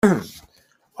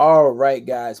All right,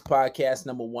 guys, podcast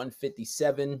number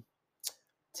 157.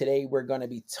 Today we're going to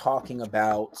be talking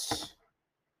about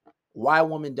why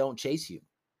women don't chase you.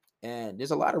 And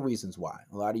there's a lot of reasons why.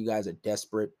 A lot of you guys are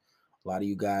desperate. A lot of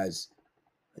you guys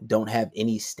don't have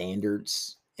any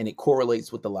standards. And it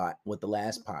correlates with a lot with the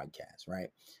last podcast, right?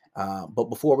 But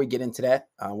before we get into that,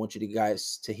 I want you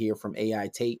guys to hear from AI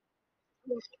Tate.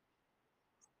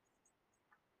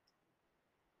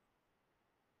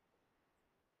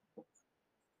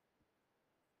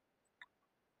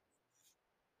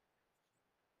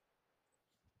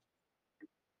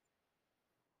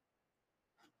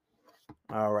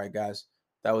 All right, guys.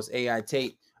 That was AI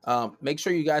Tate. Make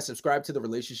sure you guys subscribe to the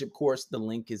relationship course. The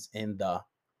link is in the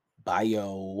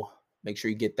bio. Make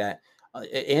sure you get that.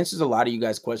 It answers a lot of you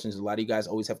guys' questions. A lot of you guys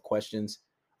always have questions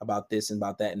about this and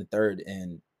about that and the third.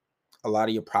 And a lot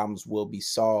of your problems will be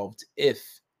solved if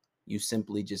you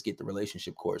simply just get the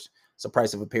relationship course. It's the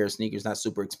price of a pair of sneakers, not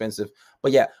super expensive.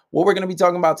 But yeah, what we're going to be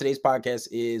talking about today's podcast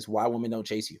is why women don't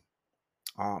chase you.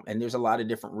 And there's a lot of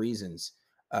different reasons.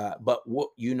 But what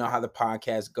you know how the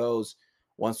podcast goes.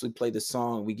 Once we play the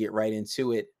song, we get right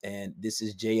into it. And this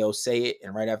is J.O. Say It.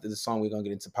 And right after the song, we're going to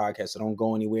get into podcast. So don't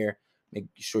go anywhere. Make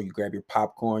sure you grab your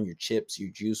popcorn, your chips, your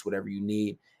juice, whatever you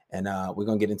need. And we're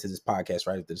going to get into this podcast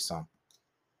right after the song.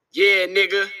 Yeah,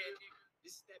 nigga.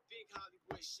 This is that big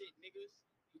Hollywood shit, nigga.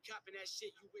 You copping that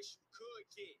shit you wish you could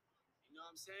get. You know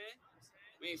what I'm saying?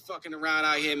 We ain't fucking around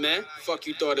out here, man. Fuck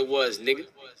you thought it was, nigga.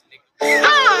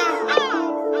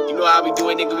 You know how we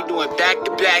doing, nigga? We doing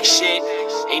back-to-back shit.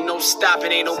 Ain't no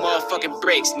stopping, ain't no motherfucking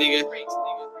breaks, nigga.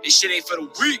 This shit ain't for the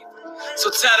weak. So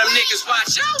tell them niggas,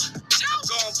 watch out. I'm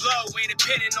gon' blow, ain't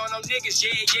depending on them niggas.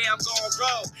 Yeah, I'm gon'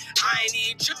 roll. I ain't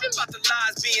even tripping about the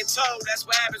lies being told. That's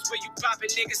what happens when you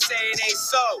poppin' niggas say it ain't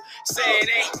so. Say it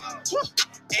ain't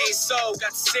so.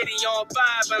 Got the city on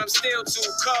fire, but I'm still too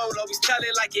cold. Always tell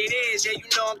it like it is. Yeah, you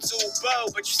know I'm too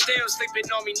bold, but you still sleeping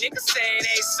on me. Niggas say it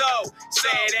ain't so.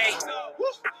 Say it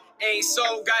ain't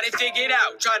so, got it figured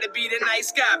out. Tried to be the nice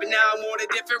guy, but now I'm on a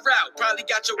different route. Probably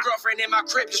got your girlfriend in my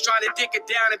crib just trying to dick her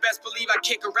down. And best believe I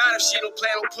kick her out if she don't plan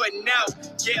on putting out.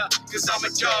 Yeah, cause I'm a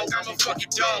dog, I'm a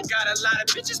fucking dog. Got a lot of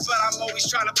bitches, but I'm always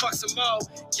trying to fuck some more.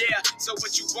 Yeah, so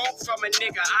what you want from a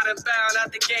nigga? I done found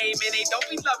out the game and they don't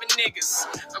be loving niggas.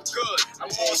 I'm good, I'm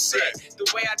all set. The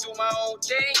way I do my own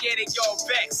thing, yeah, they all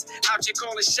vex. Out here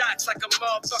calling shots like a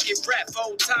motherfucking rep.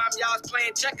 Whole time y'all was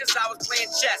playing checkers, I was playing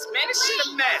chess. Man, this shit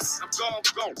a mess. I'm gon'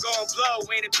 blow,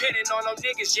 ain't depending on them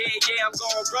niggas. Yeah, I'm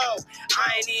gon' roll.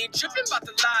 I ain't even tripping about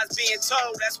the lies being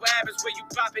told. That's what happens when you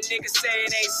poppin' niggas say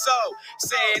it ain't so.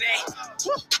 Say it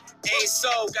ain't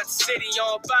so. Got the city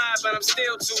on fire, but I'm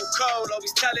still too cold.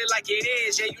 Always tell it like it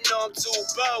is. Yeah, you know I'm too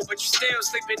bold, but you still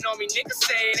sleeping on me. Niggas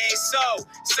say it ain't so.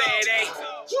 Say it ain't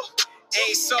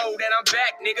so that I'm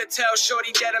back, nigga. Tell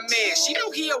Shorty that I'm in. She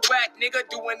know he a whack, nigga.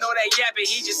 Doing all that yapping.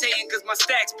 He just hating cause my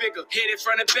stack's bigger. Hit it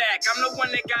from the back. I'm the one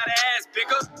that got her ass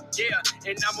bigger. Yeah,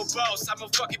 and I'm a boss. I'm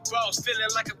a fucking boss. Feeling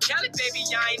like I'm Cali, baby.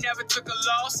 I ain't never took a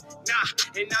loss. Nah,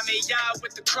 and I'm a y'all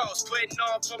with the cross. Putting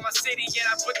on for my city, and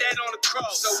I put that on the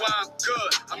cross. So I'm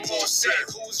good. I'm all set.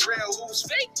 Who's real? Who's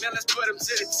fake? Man, let's put them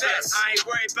to the test. I ain't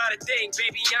worried about a thing,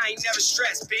 baby. I ain't never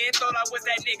stressed. Ben thought I was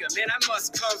that nigga. Man, I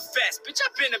must confess. Bitch,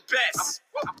 I've been the best.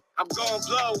 I'm gon'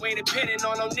 blow, ain't depending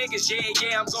on them niggas.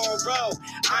 Yeah, I'm gon' roll.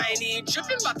 I ain't even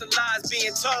tripping about the lies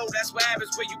being told. That's what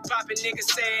happens when you poppin'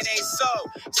 niggas say it ain't so.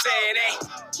 Say it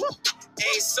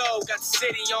ain't so. Got the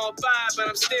city on fire, but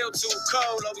I'm still too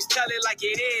cold. Always tell it like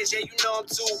it is. Yeah, you know I'm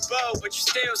too bold, but you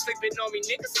still sleeping on me.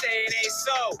 Niggas say it ain't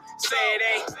so. Say it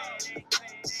ain't.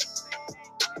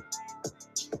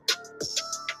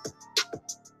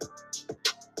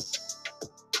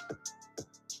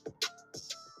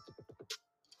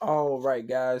 All right,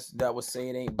 guys. That was Say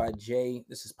It Ain't by Jay.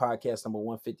 This is podcast number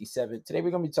 157. Today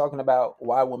we're going to be talking about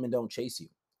why women don't chase you.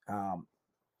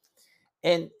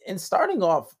 And starting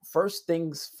off, first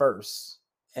things first,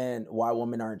 and why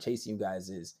women aren't chasing you guys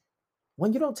is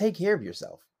when you don't take care of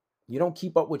yourself. You don't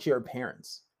keep up with your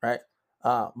appearance, right?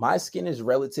 My skin is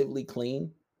relatively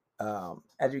clean.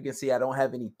 As you can see, I don't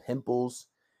have any pimples.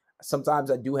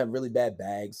 Sometimes I do have really bad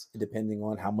bags, depending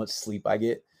on how much sleep I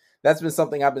get. That's been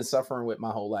something I've been suffering with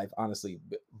my whole life, honestly.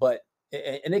 But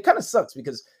and it kind of sucks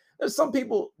because there's some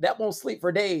people that won't sleep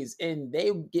for days and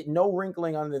they get no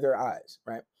wrinkling under their eyes,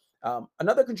 right?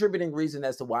 Another contributing reason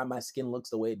as to why my skin looks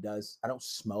the way it does, I don't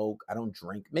smoke, I don't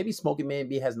drink. Maybe smoking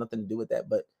maybe has nothing to do with that,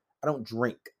 but I don't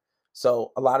drink.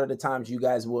 So a lot of the times you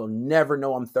guys will never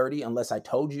know I'm 30 unless I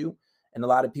told you. And a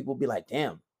lot of people be like,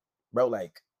 damn, bro,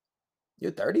 like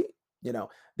you're 30? You know,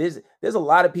 there's a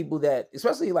lot of people that,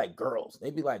 especially like girls,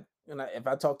 they be like, if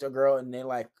I talk to a girl and they're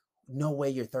like, no way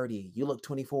you're 30. You look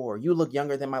 24. You look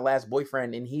younger than my last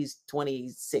boyfriend and he's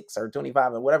 26 or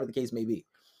 25 or whatever the case may be.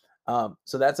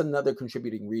 So that's another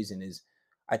contributing reason is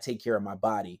I take care of my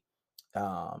body.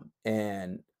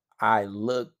 And I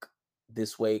look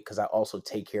this way because I also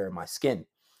take care of my skin.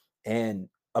 And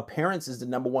appearance is the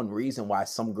number one reason why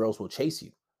some girls will chase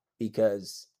you,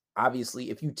 because obviously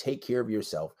if you take care of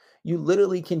yourself, you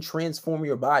literally can transform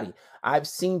your body. I've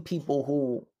seen people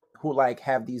who like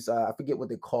have these I forget what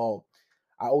they're called.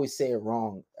 I always say it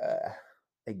wrong.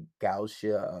 A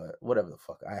Gaucher, whatever the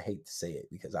fuck. I hate to say it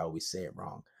because I always say it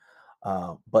wrong.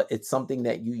 But it's something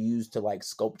that you use to like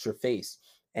sculpt your face.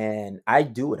 And I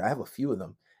do it. I have a few of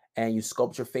them. And you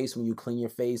sculpt your face when you clean your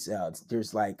face.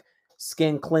 There's like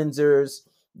skin cleansers.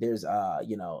 There's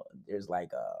there's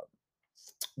like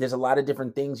there's a lot of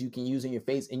different things you can use in your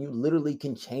face, and you literally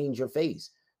can change your face.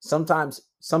 Sometimes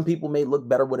some people may look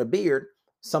better with a beard,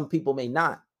 some people may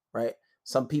not, right?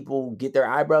 Some people get their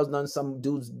eyebrows done, some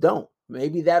dudes don't.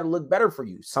 Maybe that'll look better for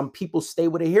you. Some people stay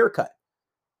with a haircut.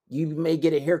 You may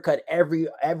get a haircut every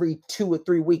 2 or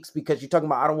 3 weeks because you're talking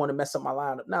about I don't want to mess up my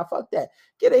lineup. Nah, fuck that.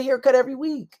 Get a haircut every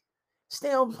week.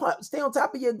 Stay on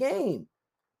top of your game.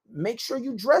 Make sure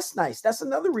you dress nice. That's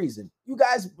another reason. You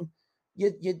guys,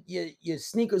 your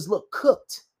sneakers look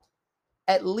cooked.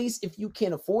 At least if you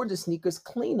can't afford the sneakers,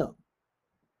 clean them.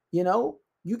 You know,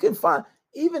 you can find,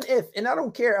 even if, and I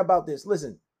don't care about this.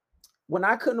 Listen, when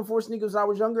I couldn't afford sneakers when I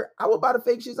was younger, I would buy the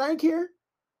fake shoes. I didn't care.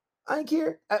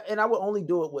 And I would only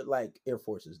do it with like Air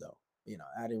Forces though. You know,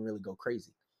 I didn't really go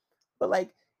crazy. But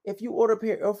like, if you order a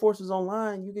pair of Air Forces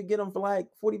online, you could get them for like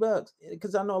 $40.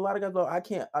 Because I know a lot of guys go, I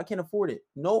can't afford it.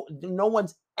 No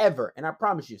one's ever, and I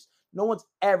promise you, no one's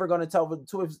ever going to tell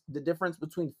the difference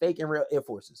between fake and real Air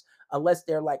Forces unless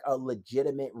they're like a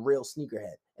legitimate real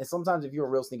sneakerhead. And sometimes if you're a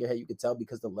real sneakerhead, you can tell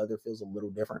because the leather feels a little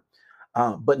different.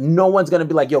 But no one's going to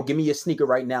be like, yo, give me your sneaker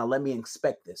right now. Let me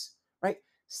inspect this, right?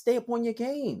 Stay up on your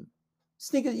game.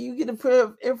 Sneakers, you get a pair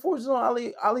of Air Forces on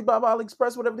Alibaba,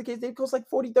 AliExpress, whatever the case, they cost like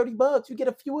 $40, $30. You get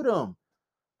a few of them.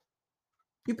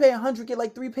 You pay $100, get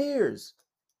like 3 pairs.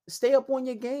 Stay up on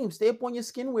your game. Stay up on your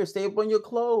skinwear. Stay up on your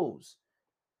clothes.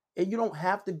 And you don't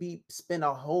have to spend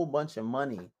a whole bunch of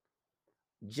money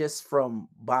just from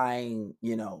buying,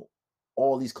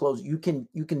 all these clothes. You can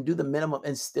do the minimum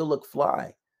and still look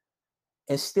fly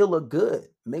and still look good.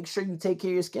 Make sure you take care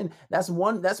of your skin. That's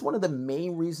one of the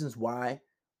main reasons why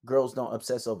girls don't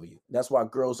obsess over you. That's why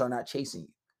girls are not chasing you,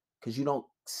 because you don't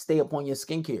stay up on your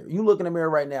skincare. You look in the mirror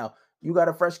right now. You got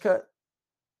a fresh cut?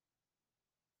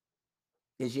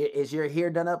 Is your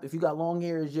hair done up? If you got long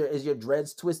hair, is your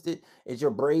dreads twisted? Is your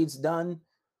braids done?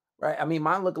 Right? I mean,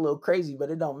 mine look a little crazy,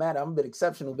 but it don't matter. I'm a bit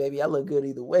exceptional, baby. I look good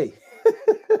either way.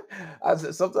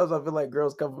 Sometimes I feel like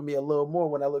girls come for me a little more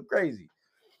when I look crazy.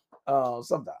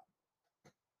 Sometimes.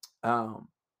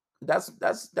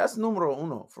 That's numero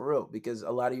uno for real, because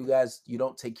a lot of you guys, you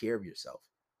don't take care of yourself.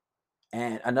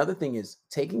 And another thing is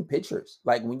taking pictures.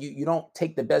 Like when you don't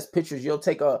take the best pictures, you'll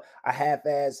take a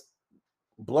half-ass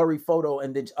blurry photo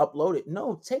and then upload it.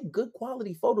 No, take good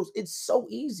quality photos. It's so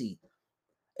easy.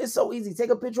 It's so easy.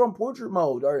 Take a picture on portrait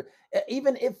mode, or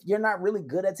even if you're not really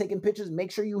good at taking pictures,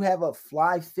 make sure you have a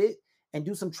fly fit and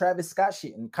do some Travis Scott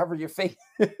shit and cover your face.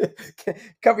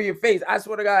 Cover your face. I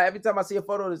swear to God, every time I see a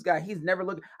photo of this guy, he's never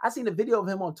looking. I seen a video of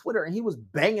him on Twitter and he was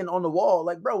banging on the wall.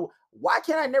 Like, bro, why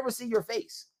can't I never see your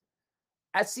face?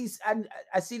 I see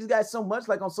this guy so much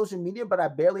like on social media, but I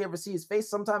barely ever see his face.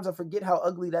 Sometimes I forget how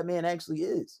ugly that man actually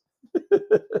is.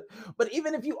 But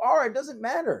even if you are, it doesn't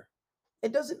matter.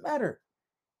 It doesn't matter.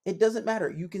 It doesn't matter.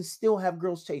 You can still have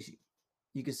girls chase you.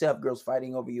 You can still have girls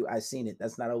fighting over you. I've seen it.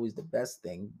 That's not always the best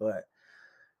thing, but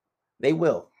they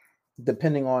will,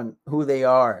 depending on who they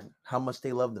are and how much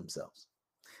they love themselves.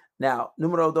 Now,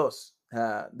 numero dos,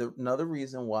 another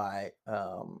reason why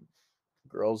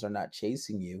girls are not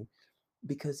chasing you,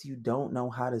 because you don't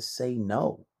know how to say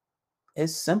no.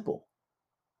 It's simple.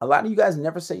 A lot of you guys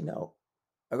never say no.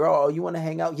 A girl, oh, you want to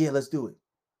hang out? Yeah, let's do it.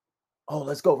 Oh,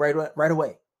 let's go right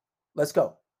away. Let's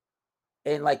go.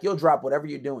 And like, you'll drop whatever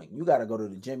you're doing. You got to go to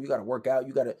the gym. You got to work out.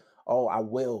 You got to, oh, I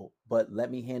will, but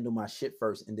let me handle my shit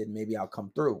first. And then maybe I'll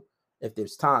come through if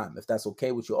there's time, if that's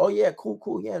okay with you. Oh yeah,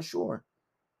 cool. Yeah, sure.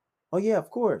 Oh yeah, of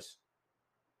course.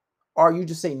 Or you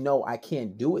just say, no, I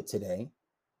can't do it today.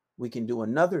 We can do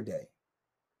another day.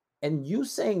 And you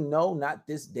saying no, not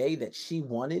this day that she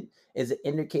wanted, is an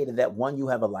indicator that 1, you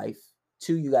have a life.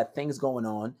 2, you got things going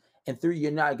on. And 3,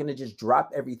 you're not going to just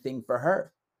drop everything for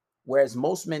her. Whereas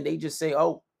most men, they just say,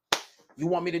 oh, you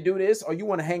want me to do this or you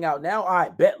want to hang out now? All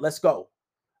right, bet, let's go.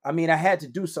 I mean, I had to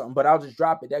do something, but I'll just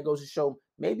drop it. That goes to show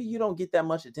maybe you don't get that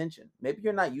much attention. Maybe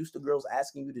you're not used to girls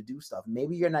asking you to do stuff.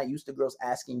 Maybe you're not used to girls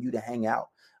asking you to hang out.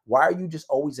 Why are you just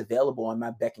always available on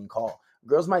my beck and call?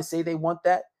 Girls might say they want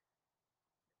that,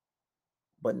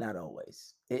 but not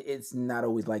always. It's not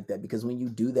always like that, because when you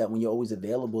do that, when you're always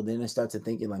available, then it starts to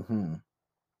thinking like,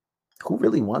 who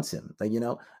really wants him? Like,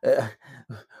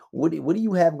 what do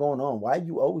you have going on? Why are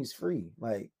you always free?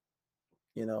 Like,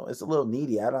 it's a little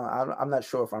needy. I'm not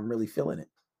sure if I'm really feeling it,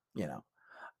 you know.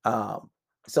 Um,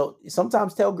 so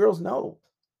sometimes tell girls no.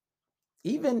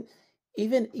 Even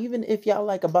even if y'all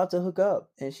like about to hook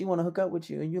up and she want to hook up with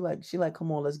you and you like, she like,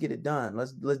 come on, let's get it done.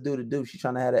 Let's do the do. She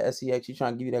trying to have the SEX, she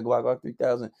trying to give you that Glock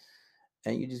 3000.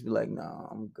 And you just be like, no,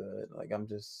 I'm good. Like, I'm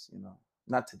just,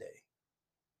 not today.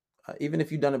 Even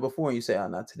if you've done it before and you say, oh,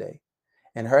 not today.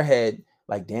 And her head,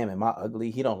 like, damn, am I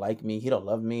ugly? He don't like me. He don't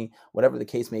love me. Whatever the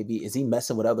case may be. Is he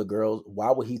messing with other girls?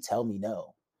 Why would he tell me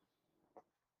no?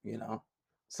 You know,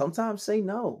 sometimes say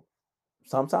no.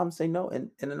 Sometimes say no.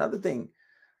 And another thing,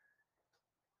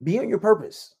 be on your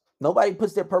purpose. Nobody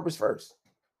puts their purpose first.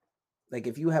 Like,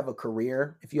 if you have a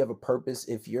career, if you have a purpose,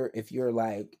 if you're in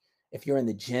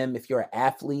the gym, if you're an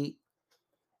athlete,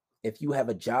 if you have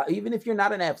a job, even if you're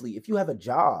not an athlete, if you have a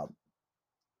job,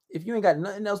 if you ain't got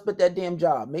nothing else but that damn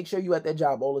job, make sure you at that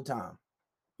job all the time.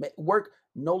 Work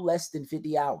no less than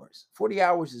 50 hours. 40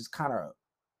 hours is kind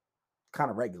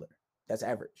of regular. That's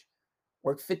average.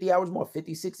 Work 50 hours more,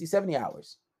 50, 60, 70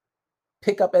 hours.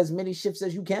 Pick up as many shifts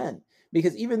as you can.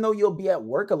 Because even though you'll be at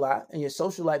work a lot and your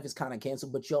social life is kind of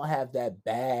canceled, but you'll have that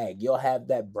bag, you'll have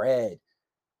that bread,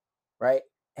 right?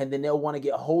 And then they'll want to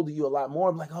get a hold of you a lot more.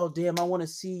 I'm like, oh, damn, I want to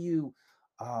see you.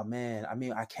 Oh, man, I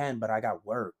mean, I can, but I got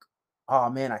work. Oh,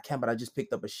 man, I can, but I just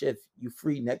picked up a shift. You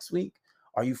free next week?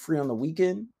 Are you free on the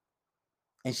weekend?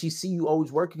 And she see you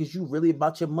always working because you really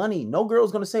about your money. No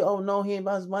girl's going to say, oh, no, he ain't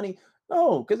about his money.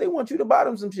 No, because they want you to buy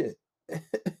them some shit. You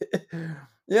know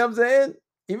what I'm saying?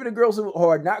 Even the girls who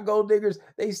are not gold diggers,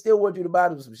 they still want you to buy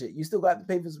them some shit. You still got to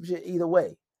pay for some shit either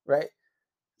way, right?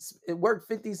 It work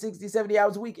 50, 60, 70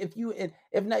 hours a week. If you're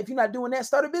not doing that,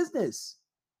 start a business.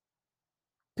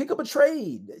 Pick up a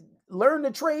trade. Learn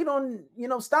to trade on,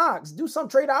 stocks. Do some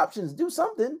trade options. Do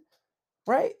something,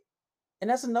 right? And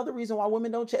that's another reason why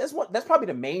women don't change. That's probably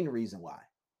the main reason why.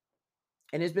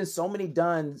 And there's been so many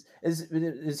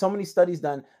studies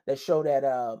done that show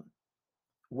that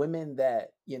women that,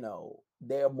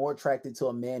 they are more attracted to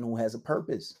a man who has a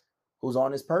purpose, who's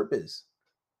on his purpose.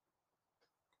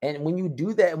 And when you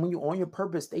do that, and when you're on your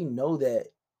purpose, they know that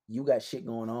you got shit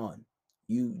going on.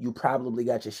 You probably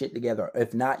got your shit together.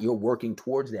 If not, you're working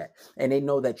towards that. And they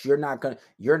know that you're not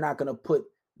gonna put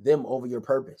them over your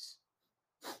purpose.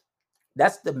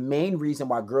 That's the main reason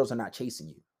why girls are not chasing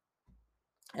you.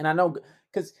 And I know,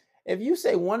 because if you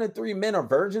say 1 in 3 men are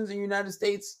virgins in the United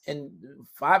States and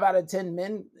 5 out of 10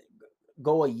 men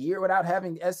go a year without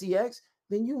having SEX,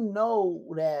 then you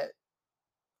know that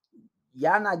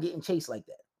y'all not getting chased like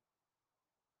that.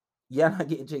 Y'all not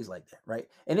getting chased like that, right?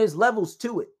 And there's levels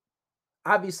to it.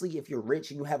 Obviously, if you're rich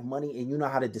and you have money and you know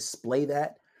how to display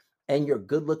that, and you're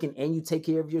good looking and you take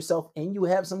care of yourself and you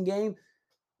have some game,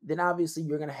 then obviously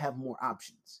you're going to have more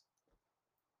options.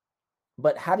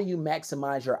 But how do you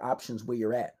maximize your options where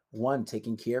you're at? One,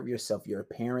 taking care of yourself, your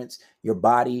appearance, your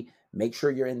body. Make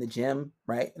sure you're in the gym,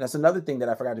 right? And that's another thing that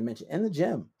I forgot to mention. In the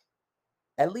gym,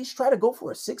 at least try to go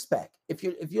for a 6-pack. If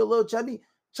you're a little chubby,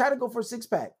 try to go for a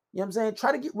 6-pack. You know what I'm saying?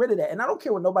 Try to get rid of that. And I don't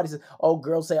care what nobody says. Oh,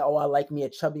 girls say, oh, I like me a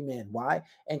chubby man. Why?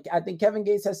 And I think Kevin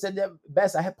Gates has said that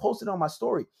best. I had posted on my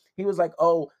story. He was like,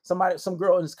 oh, some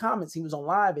girl in his comments, he was on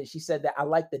live and she said that I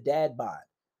like the dad bod.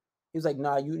 He was like,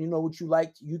 nah, you know what you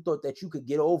liked? You thought that you could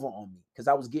get over on me because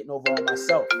I was getting over on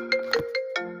myself. Why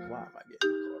am I getting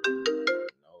caught?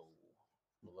 No,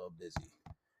 I'm a little busy.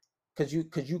 Because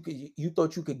you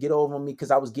thought you could get over on me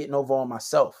because I was getting over on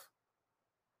myself.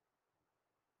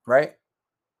 Right?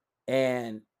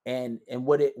 And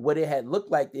what it had looked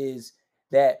like is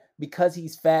that because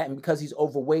he's fat and because he's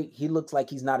overweight, he looks like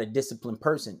he's not a disciplined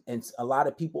person. And a lot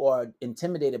of people are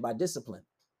intimidated by discipline.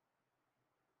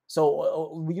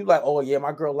 So you like, oh yeah,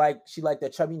 my girl she liked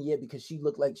that chubby, yeah, because she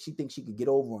looked like she thinks she could get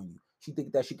over on you. She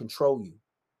thinks that she control you.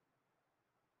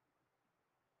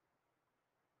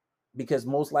 Because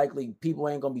most likely people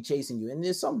ain't gonna be chasing you. And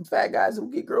there's some fat guys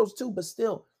who get girls too, but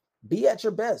still, be at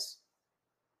your best.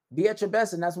 Be at your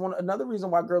best. And that's another reason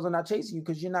why girls are not chasing you,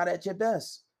 because you're not at your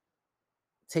best.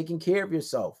 Taking care of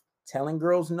yourself, telling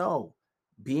girls no,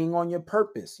 being on your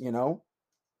purpose,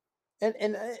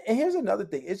 And here's another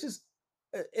thing. It's just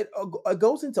it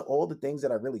goes into all the things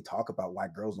that I really talk about why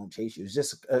girls don't chase you. It's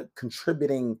just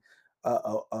contributing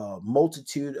a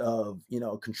multitude of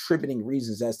contributing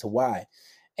reasons as to why.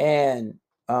 And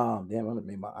damn, I'm gonna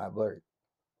make my eye blurry.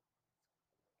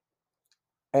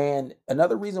 And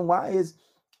another reason why is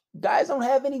guys don't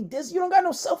have any you don't got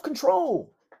no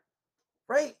self-control,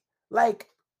 right? Like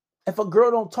if a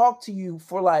girl don't talk to you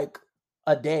for like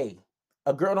a day,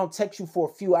 a girl don't text you for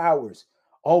a few hours.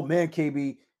 Oh man,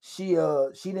 KB, she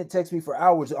didn't text me for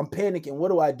hours. I'm panicking.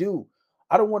 What do?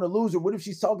 I don't want to lose her. What if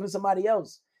she's talking to somebody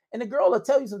else? And the girl will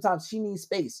tell you sometimes she needs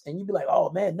space. And you'd be like, oh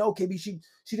man, no, KB, she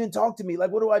didn't talk to me.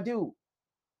 Like, what do?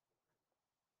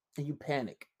 And you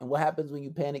panic. And what happens when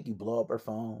you panic? You blow up her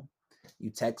phone.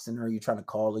 You texting her, you trying to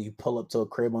call her, you pull up to a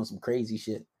crib on some crazy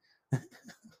shit.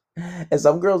 And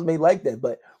some girls may like that,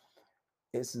 but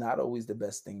it's not always the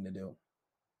best thing to do.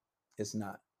 It's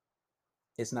not.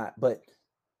 It's not. But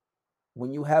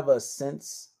when you have a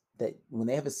sense that when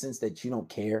they have a sense that you don't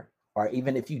care, or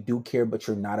even if you do care, but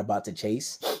you're not about to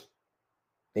chase,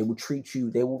 they will treat you,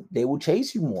 they will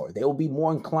chase you more. They will be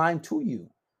more inclined to you.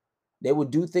 They will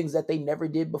do things that they never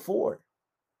did before.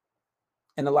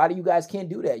 And a lot of you guys can't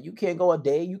do that. You can't go a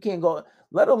day, you can't go,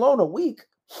 let alone a week.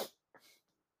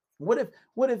 What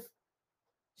if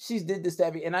she's did this to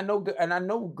every, and I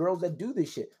know girls that do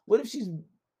this shit. What if she's,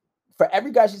 for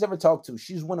every guy she's ever talked to,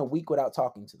 she's went a week without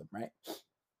talking to them, right?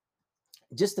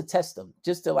 Just to test them,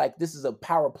 just to like, this is a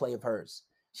power play of hers.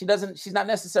 She's not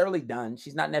necessarily done.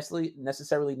 She's not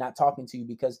necessarily not talking to you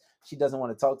because she doesn't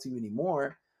want to talk to you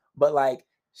anymore. But like,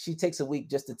 she takes a week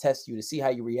just to test you, to see how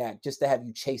you react, just to have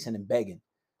you chasing and begging.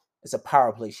 It's a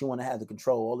power play. She want to have the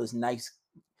control. All this nice,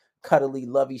 cuddly,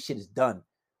 lovey shit is done.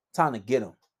 Time to get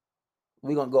them.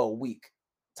 We're going to go a week.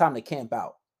 Time to camp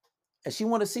out. And she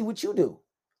want to see what you do.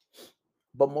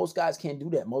 But most guys can't do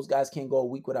that. Most guys can't go a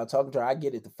week without talking to her. I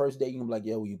get it. The first day, you can be like,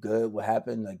 yo, you good? What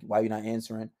happened? Like, why are you not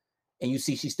answering? And you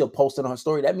see she's still posting on her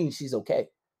story. That means she's okay.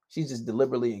 She's just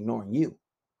deliberately ignoring you.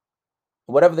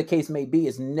 Whatever the case may be,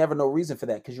 it's never no reason for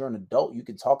that because you're an adult. You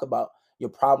can talk about your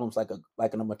problems like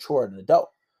a mature adult.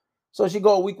 So she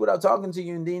go a week without talking to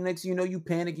you, and then next thing you know, you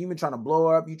panic. You've been trying to blow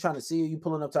her up. You trying to see her. You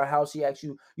pulling up to her house. She asks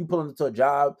you. You pulling up to a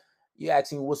job. You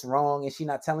asking what's wrong, and she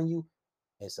not telling you.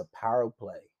 It's a power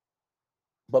play.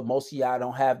 But most of y'all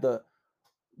don't have the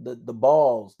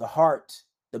balls, the heart,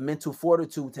 the mental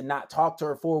fortitude to not talk to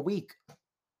her for a week.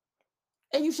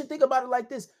 And you should think about it like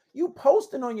this: you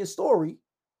posting on your story,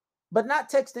 but not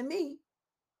texting me.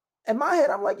 In my head,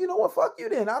 I'm like, you know what? Fuck you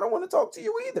then. I don't want to talk to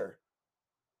you either.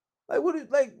 Like, what?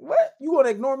 You want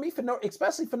to ignore me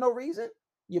especially for no reason?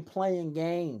 You're playing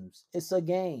games. It's a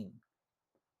game.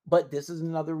 But this is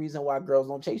another reason why girls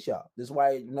don't chase y'all. This is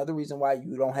why another reason why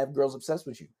you don't have girls obsessed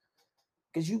with you.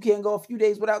 Because you can't go a few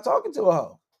days without talking to a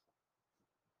hoe.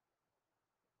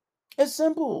 It's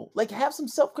simple. Like, have some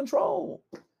self-control.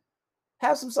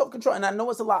 Have some self-control. And I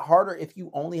know it's a lot harder if you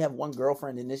only have one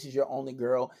girlfriend and this is your only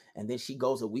girl, and then she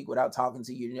goes a week without talking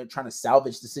to you. You're trying to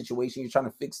salvage the situation. You're trying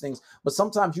to fix things. But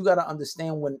sometimes you got to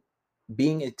understand when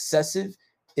being excessive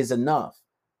is enough,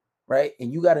 right?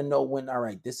 And you got to know when, all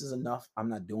right, this is enough. I'm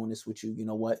not doing this with you. You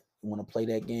know what? You want to play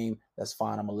that game? That's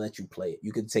fine. I'm going to let you play it.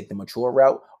 You can take the mature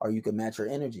route or you can match your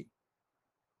energy,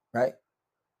 right?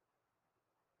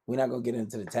 We're not going to get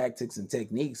into the tactics and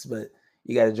techniques, but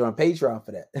you got to join Patreon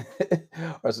for that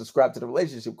or subscribe to the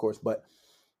relationship course. But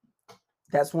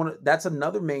that's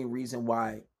another main reason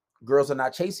why girls are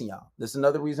not chasing y'all. That's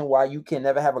another reason why you can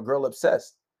never have a girl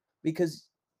obsessed, because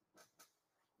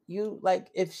you, like,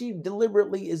 if she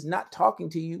deliberately is not talking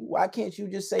to you, why can't you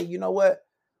just say, you know what?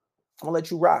 I'm gonna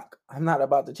let you rock. I'm not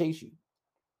about to chase you.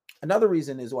 Another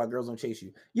reason is why girls don't chase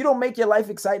you. You don't make your life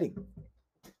exciting.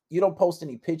 You don't post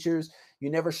any pictures.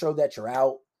 You never show that you're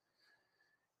out.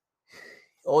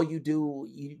 All you do,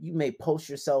 you may post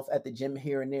yourself at the gym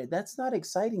here and there. That's not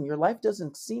exciting. Your life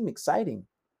doesn't seem exciting.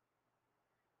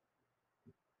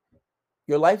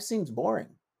 Your life seems boring.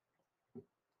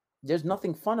 There's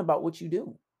nothing fun about what you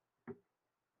do.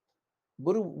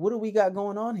 What do we got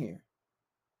going on here?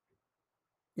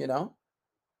 You know?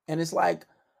 And it's like,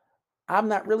 I'm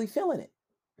not really feeling it.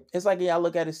 It's like, yeah, I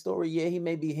look at his story. Yeah, he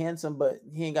may be handsome, but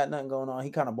he ain't got nothing going on.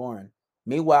 He kind of boring.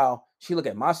 Meanwhile, she look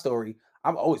at my story.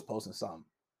 I'm always posting something.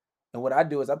 And what I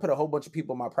do is I put a whole bunch of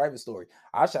people in my private story.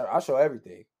 I show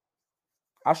everything.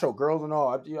 I show girls and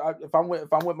all. If I'm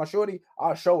with my shorty,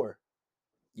 I'll show her.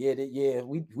 Yeah,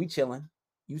 we chilling.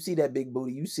 You see that big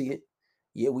booty, you see it.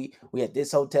 Yeah, we at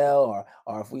this hotel,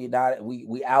 or if we not,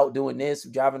 we out doing this,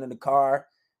 driving in the car.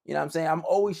 You know what I'm saying? I'm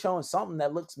always showing something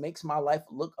that makes my life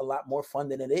look a lot more fun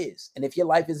than it is. And if your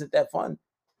life isn't that fun,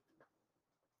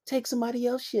 take somebody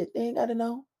else shit. They ain't gotta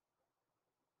know.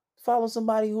 Follow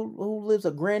somebody who lives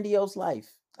a grandiose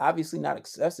life. Obviously not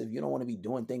excessive. You don't want to be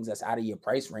doing things that's out of your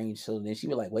price range. So then she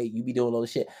was like, wait, you be doing all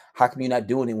this shit. How come you're not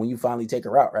doing it when you finally take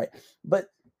her out, right? But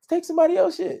take somebody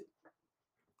else shit.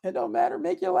 It don't matter.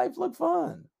 Make your life look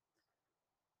fun.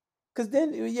 Cause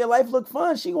then your life look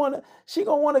fun. She gonna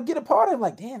want to get a part of it.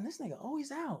 Like, damn, this nigga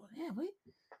always out. Yeah, wait.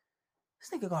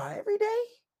 This nigga go out every day?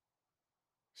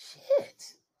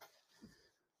 Shit.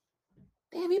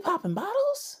 Damn, he popping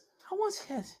bottles?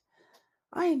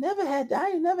 I ain't never had that. I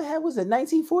ain't never had, was it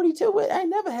 1942? I ain't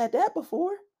never had that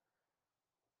before.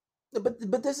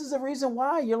 But this is the reason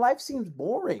why your life seems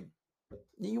boring.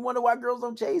 You wonder why girls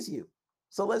don't chase you.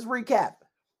 So let's recap.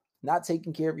 Not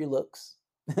taking care of your looks,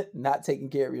 not taking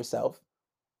care of yourself,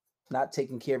 not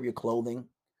taking care of your clothing,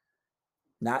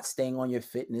 not staying on your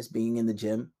fitness, being in the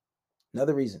gym.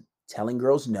 Another reason, telling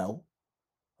girls no.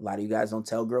 A lot of you guys don't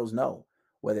tell girls no,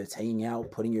 whether it's hanging out,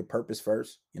 putting your purpose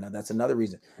first. That's another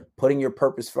reason. Putting your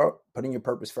purpose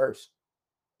first.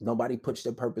 Nobody puts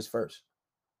their purpose first.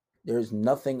 There's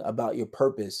nothing about your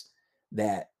purpose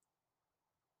that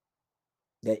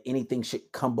anything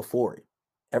should come before it.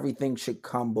 Everything should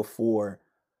come before,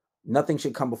 nothing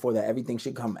should come before that. Everything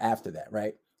should come after that,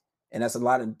 right? And that's a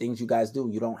lot of things you guys do.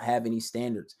 You don't have any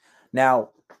standards. Now,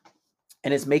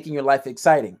 and it's making your life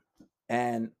exciting.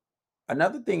 And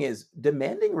another thing is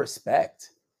demanding respect.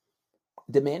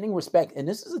 Demanding respect. And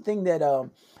this is a thing that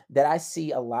that I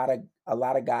see a lot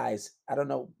of guys, I don't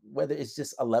know whether it's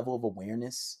just a level of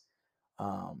awareness,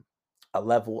 a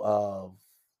level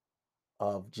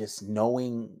of just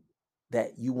knowing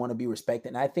that you want to be respected.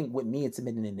 And I think with me, it's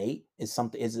been innate. Is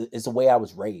something is a way I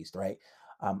was raised, right?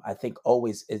 I think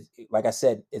always, like I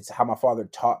said, it's how my father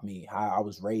taught me, how I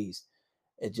was raised.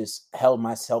 It just held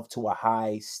myself to a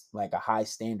high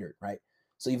standard, right?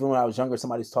 So even when I was younger,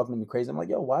 somebody's talking to me crazy. I'm like,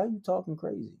 yo, why are you talking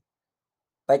crazy?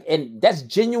 Like, and that's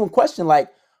genuine question. Like,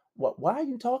 why are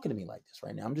you talking to me like this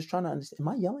right now? I'm just trying to understand.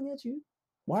 Am I yelling at you?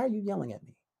 Why are you yelling at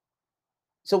me?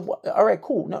 So, all right,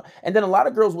 cool. No, and then a lot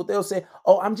of girls, what they'll say,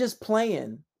 "Oh, I'm just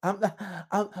playing. I'm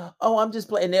just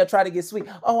playing." And they'll try to get sweet.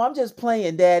 "Oh, I'm just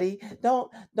playing, daddy.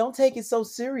 Don't take it so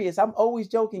serious. I'm always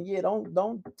joking. Yeah,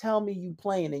 don't tell me you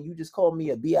playing and you just call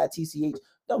me a bitch.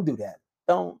 Don't do that.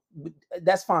 Don't.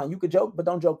 That's fine. You could joke, but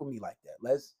don't joke with me like that. You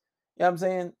know what I'm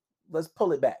saying? Let's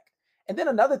pull it back." And then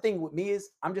another thing with me is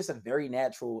I'm just a very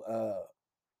natural,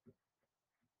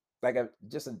 like a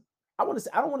just a. I want to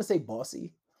say I don't want to say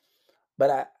bossy,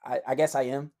 but I guess I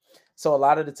am. So a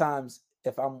lot of the times,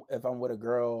 if I'm with a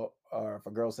girl, or if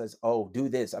a girl says, "Oh, do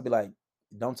this," I'll be like,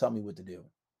 "Don't tell me what to do."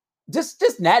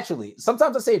 Just naturally.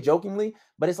 Sometimes I say it jokingly,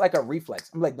 but it's like a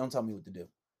reflex. I'm like, "Don't tell me what to do."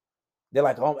 They're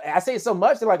like, "Oh," I say it so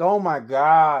much, they're like, "Oh my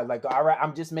God." Like, all right,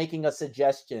 I'm just making a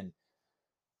suggestion,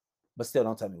 but still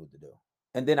don't tell me what to do.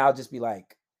 And then I'll just be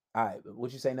like, "All right,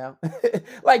 what'd you say now?"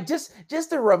 Like, just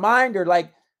a reminder,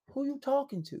 like, who you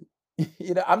talking to?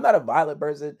 I'm not a violent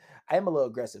person. I am a little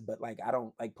aggressive, but like I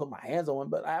don't like put my hands on one,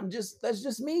 but that's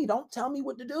just me. Don't tell me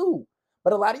what to do.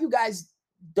 But a lot of you guys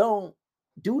don't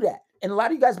do that. And a lot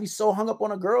of you guys be so hung up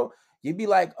on a girl, you'd be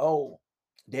like, "Oh,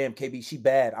 damn, KB, she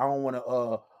bad. I don't want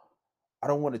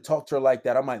to talk to her like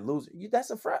that. I might lose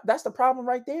her." That's the problem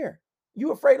right there.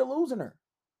 You afraid of losing her.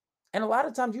 And a lot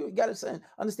of times you got to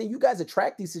understand, you guys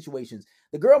attract these situations.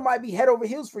 The girl might be head over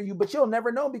heels for you, but you'll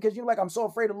never know because you're like, "I'm so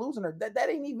afraid of losing her." That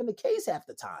ain't even the case half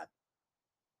the time.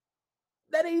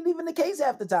 That ain't even the case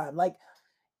half the time. Like,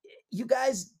 you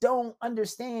guys don't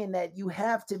understand that you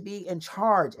have to be in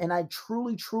charge. And I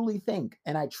truly think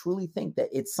that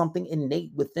it's something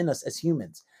innate within us as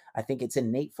humans. I think it's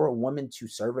innate for a woman to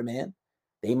serve a man.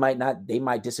 They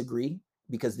might disagree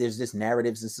because there's this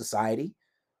narratives in society.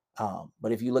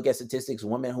 But if you look at statistics,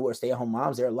 women who are stay-at-home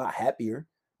moms, they're a lot happier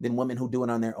than women who do it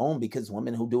on their own, because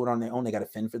women who do it on their own, they got to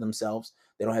fend for themselves.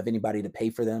 They don't have anybody to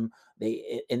pay for them.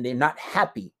 They're not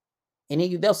happy. And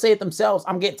they'll say it themselves.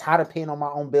 "I'm getting tired of paying on my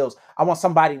own bills. I want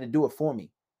somebody to do it for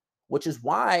me," which is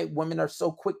why women are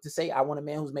so quick to say, "I want a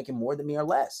man who's making more than me or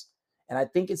less." And I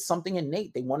think it's something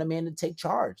innate. They want a man to take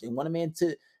charge. They want a man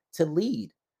to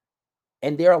lead.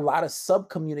 And there are a lot of sub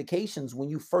communications when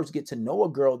you first get to know a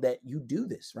girl that you do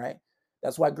this, right?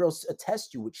 That's why girls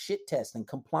test you with shit tests and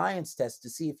compliance tests to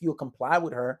see if you'll comply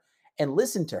with her and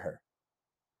listen to her,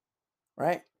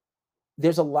 right?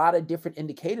 There's a lot of different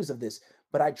indicators of this,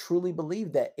 but I truly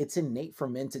believe that it's innate for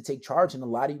men to take charge. And a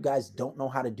lot of you guys don't know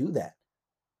how to do that.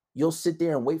 You'll sit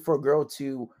there and wait for a girl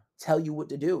to tell you what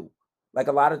to do. Like,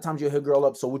 a lot of times you'll hit a girl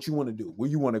up, "So what you want to do? Where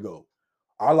you want to go?"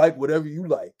 "I like whatever you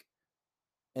like."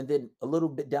 And then a little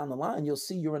bit down the line, you'll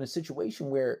see you're in a situation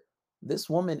where this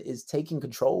woman is taking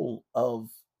control of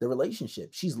the relationship.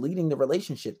 She's leading the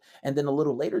relationship. And then a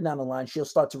little later down the line, she'll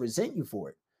start to resent you for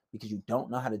it because you don't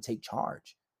know how to take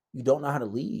charge. You don't know how to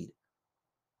lead.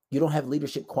 You don't have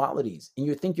leadership qualities, and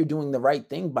you think you're doing the right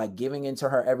thing by giving into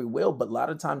her every will. But a lot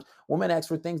of times women ask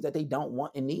for things that they don't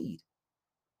want and need,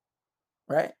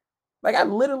 right? Like I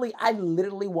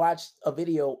literally watched a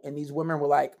video and these women were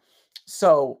like,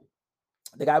 so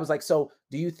the guy was like, so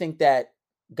do you think that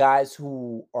guys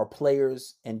who are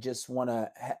players and just want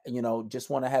to, just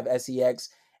want to have sex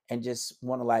and just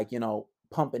want to like,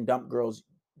 pump and dump girls,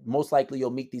 most likely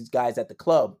you'll meet these guys at the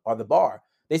club or the bar?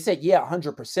 They said, yeah,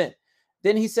 100%.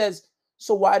 Then he says,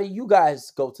 so why do you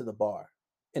guys go to the bar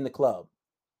in the club?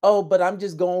 Oh, but I'm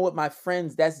just going with my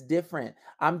friends. That's different.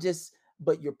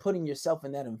 But you're putting yourself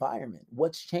in that environment.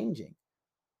 What's changing?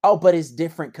 Oh, but it's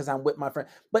different because I'm with my friend.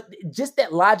 But just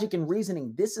that logic and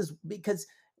reasoning, this is because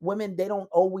women, they're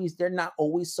not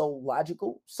always so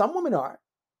logical. Some women are,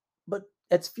 but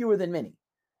it's fewer than many.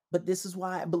 But this is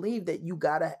why I believe that you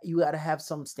gotta have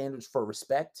some standards for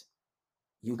respect.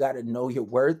 You gotta know your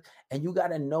worth, and you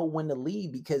gotta know when to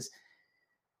leave, because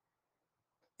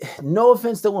no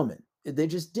offense to women, they're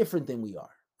just different than we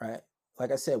are, right?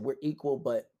 Like I said, we're equal,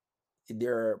 but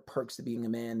there are perks to being a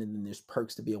man, and then there's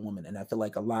perks to be a woman. And I feel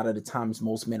like a lot of the times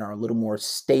most men are a little more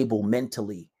stable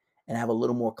mentally and have a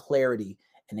little more clarity,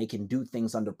 and they can do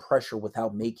things under pressure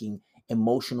without making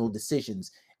emotional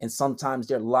decisions. And sometimes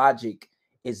their logic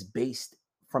is based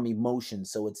from emotion,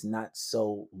 so it's not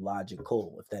so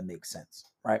logical, if that makes sense,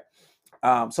 right?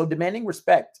 So demanding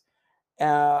respect.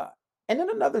 And then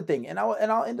another thing, and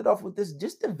I'll end it off with this: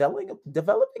 just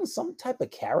developing some type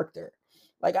of character.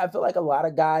 Like I feel like a lot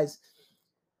of guys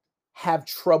have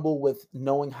trouble with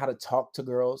knowing how to talk to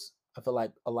girls. I feel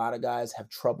like a lot of guys have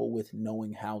trouble with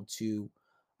knowing how to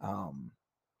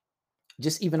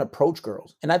just even approach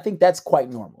girls. And I think that's quite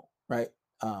normal, right?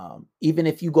 Even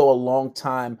if you go a long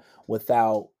time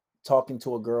without talking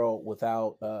to a girl,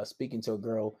 without speaking to a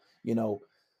girl, you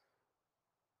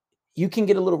can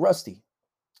get a little rusty.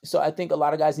 So I think a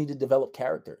lot of guys need to develop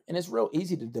character, and it's real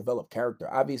easy to develop character.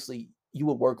 Obviously, you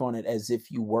would work on it as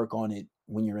if you work on it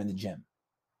when you're in the gym.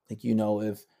 Like,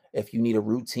 if you need a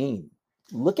routine,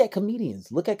 look at comedians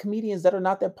that are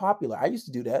not that popular. I used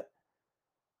to do that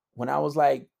when I was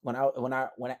like,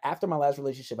 after my last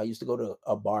relationship, I used to go to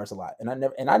bars a lot, and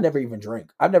I never even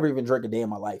drank. I've never even drank a day in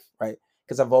my life, right?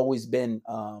 Because I've always been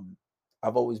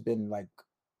like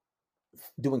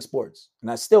doing sports, and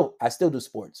I still do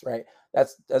sports, right?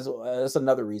 That's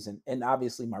another reason, and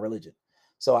obviously my religion.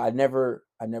 So I never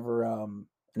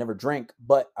drank,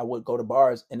 but I would go to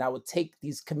bars and I would take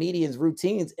these comedians'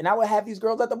 routines, and I would have these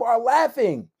girls at the bar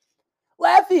laughing,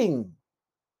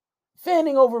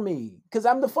 fanning over me because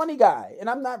I'm the funny guy, and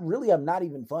I'm not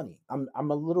even funny.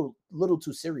 I'm a little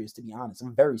too serious, to be honest. I'm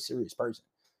a very serious person.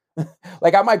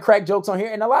 Like I might crack jokes on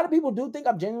here, and a lot of people do think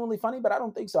I'm genuinely funny, but I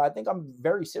don't think so. I think I'm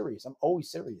very serious. I'm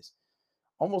always serious,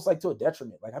 almost like to a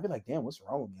detriment. Like I'd be like, damn, what's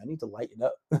wrong with me? I need to lighten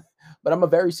up. But I'm a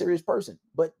very serious person.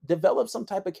 But develop some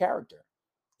type of character,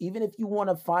 even if you want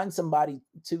to find somebody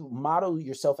to model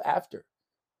yourself after.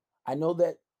 I know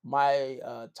that my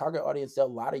target audience, there are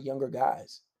a lot of younger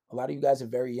guys. A lot of you guys are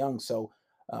very young, so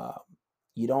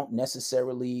you don't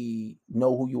necessarily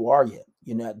know who you are yet.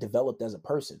 You're not developed as a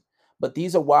person. But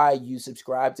these are why you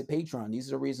subscribe to Patreon. These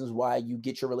are the reasons why you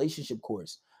get your relationship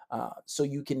course. So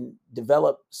you can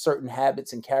develop certain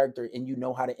habits and character, and you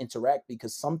know how to interact,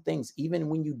 because some things, even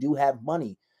when you do have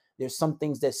money, there's some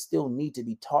things that still need to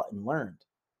be taught and learned,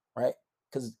 right?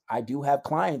 Because I do have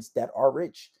clients that are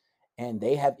rich and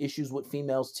they have issues with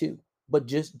females too, but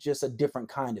just a different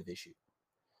kind of issue.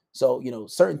 So,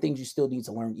 certain things you still need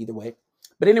to learn either way.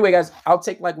 But anyway, guys, I'll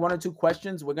take like one or two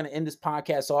questions. We're going to end this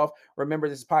podcast off. Remember,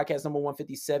 this is podcast number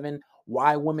 157,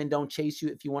 Why Women Don't Chase You.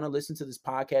 If you want to listen to this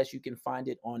podcast, you can find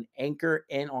it on Anchor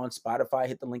and on Spotify.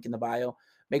 Hit the link in the bio.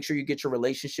 Make sure you get your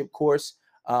relationship course.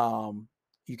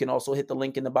 You can also hit the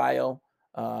link in the bio.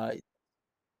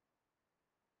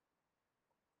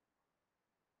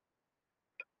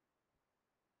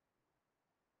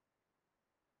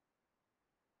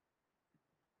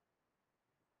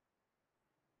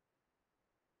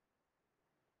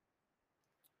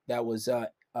 That was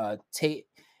Tate,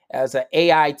 as an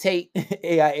AI Tate,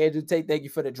 AI Andrew Tate. Thank you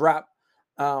for the drop.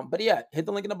 But yeah, hit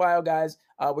the link in the bio, guys.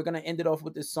 We're gonna end it off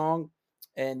with this song,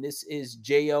 and this is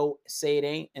J.O. Say It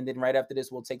Ain't, and then right after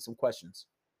this, we'll take some questions.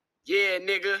 Yeah,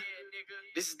 nigga.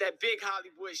 This is that big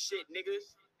Hollywood shit, nigga.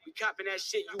 We copping that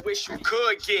shit you wish you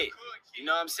could get. You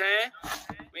know what I'm saying?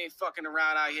 We ain't fucking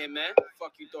around out here, man.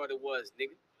 Fuck you thought it was,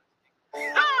 nigga.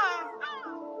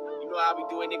 You know how we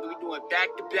do it, nigga. We doing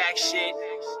back-to-back shit.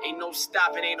 Ain't no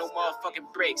stopping, ain't no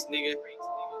motherfucking breaks, nigga.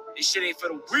 This shit ain't for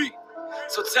the weak.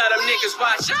 So tell them niggas,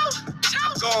 watch out.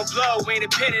 gon' blow. Ain't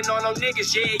depending on no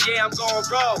niggas, yeah, I'm gon'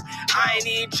 roll. I ain't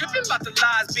even tripping about the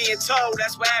lies being told.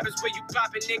 That's what happens when you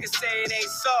poppin' niggas say it ain't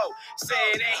so. Say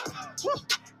it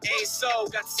ain't so.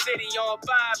 Got the city on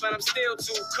fire, but I'm still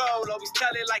too cold. Always tell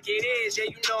it like it is, yeah,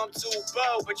 you know I'm too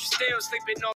bold. But you still sleeping on